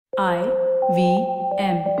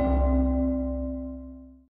IVM.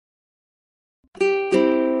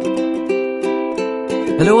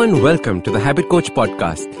 Hello and welcome to the Habit Coach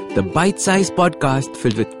Podcast, the bite-sized podcast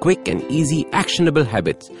filled with quick and easy actionable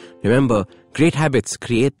habits. Remember, great habits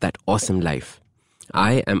create that awesome life.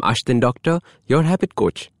 I am Ashton Doctor, your habit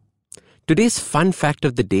coach. Today's fun fact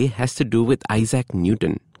of the day has to do with Isaac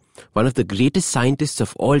Newton, one of the greatest scientists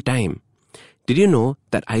of all time. Did you know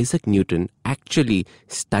that Isaac Newton actually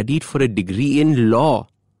studied for a degree in law?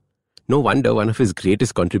 No wonder one of his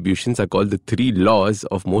greatest contributions are called the 3 laws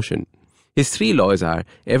of motion. His 3 laws are: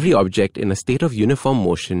 every object in a state of uniform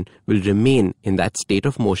motion will remain in that state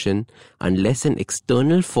of motion unless an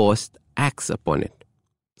external force acts upon it.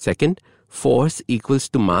 Second, force equals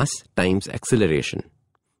to mass times acceleration.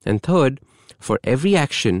 And third, for every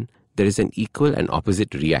action, there is an equal and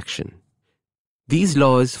opposite reaction. These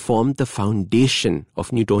laws formed the foundation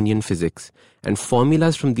of Newtonian physics, and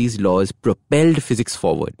formulas from these laws propelled physics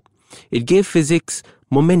forward. It gave physics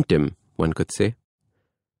momentum, one could say.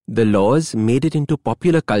 The laws made it into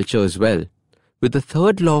popular culture as well, with the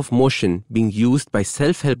third law of motion being used by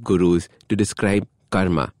self-help gurus to describe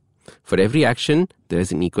karma. For every action, there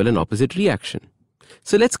is an equal and opposite reaction.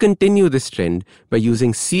 So let's continue this trend by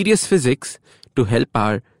using serious physics to help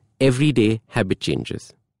our everyday habit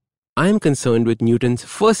changes. I am concerned with Newton's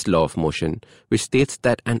first law of motion, which states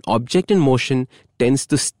that an object in motion tends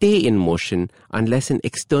to stay in motion unless an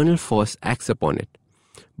external force acts upon it.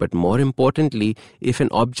 But more importantly, if an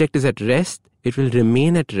object is at rest, it will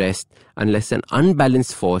remain at rest unless an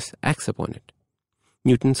unbalanced force acts upon it.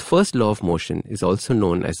 Newton's first law of motion is also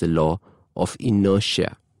known as the law of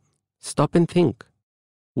inertia. Stop and think.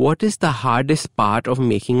 What is the hardest part of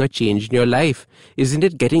making a change in your life? Isn't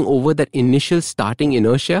it getting over that initial starting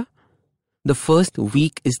inertia? The first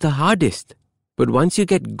week is the hardest. But once you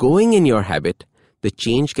get going in your habit, the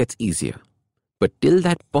change gets easier. But till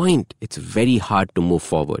that point, it's very hard to move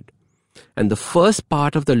forward. And the first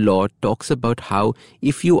part of the law talks about how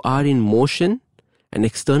if you are in motion, an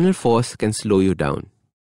external force can slow you down.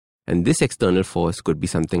 And this external force could be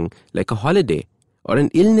something like a holiday or an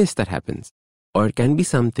illness that happens. Or it can be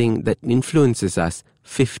something that influences us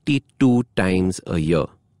 52 times a year.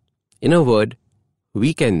 In a word,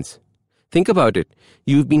 weekends. Think about it.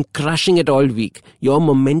 You've been crushing it all week. Your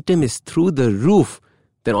momentum is through the roof.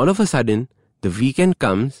 Then all of a sudden, the weekend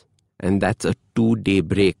comes and that's a 2-day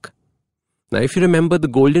break. Now, if you remember the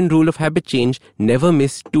golden rule of habit change, never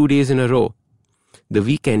miss 2 days in a row. The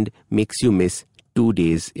weekend makes you miss 2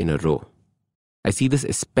 days in a row. I see this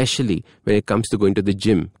especially when it comes to going to the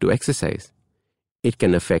gym to exercise. It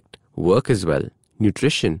can affect work as well,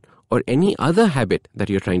 nutrition, or any other habit that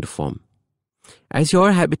you're trying to form. As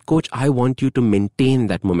your habit coach, I want you to maintain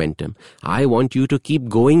that momentum. I want you to keep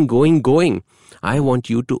going. I want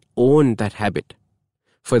you to own that habit.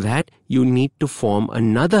 For that, you need to form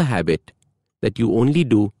another habit that you only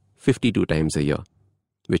do 52 times a year,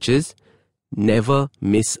 which is never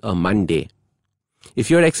miss a Monday.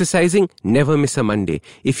 If you're exercising, never miss a Monday.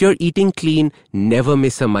 If you're eating clean, never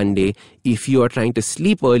miss a Monday. If you are trying to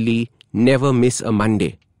sleep early, never miss a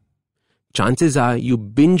Monday. Chances are you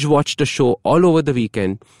binge watched a show all over the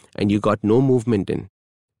weekend and you got no movement in.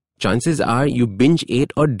 Chances are you binge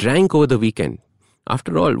ate or drank over the weekend.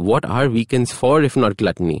 After all, what are weekends for if not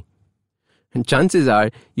gluttony? And chances are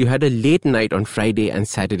you had a late night on Friday and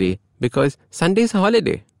Saturday because Sunday's a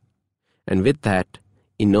holiday. And with that,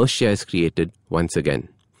 inertia is created once again.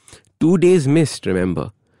 2 days missed,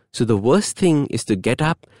 remember. So the worst thing is to get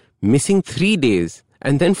up missing 3 days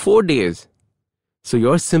and then 4 days. So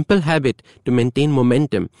your simple habit to maintain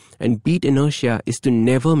momentum and beat inertia is to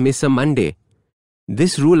never miss a Monday.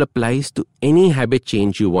 This rule applies to any habit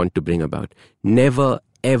change you want to bring about. Never,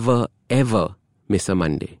 ever, ever miss a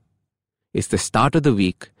Monday. It's the start of the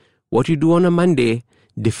week. What you do on a Monday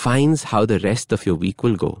defines how the rest of your week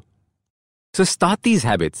will go. So start these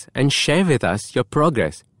habits and share with us your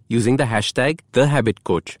progress using the hashtag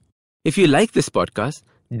 #TheHabitCoach. If you like this podcast,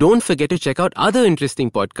 don't forget to check out other interesting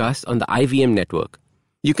podcasts on the IVM network.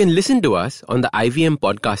 You can listen to us on the IVM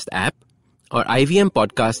Podcast app or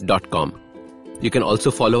ivmpodcast.com. You can also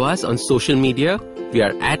follow us on social media. We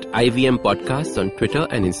are at IVM Podcasts on Twitter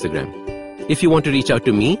and Instagram. If you want to reach out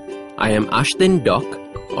to me, I am Ashton Doc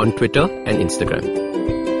on Twitter and Instagram.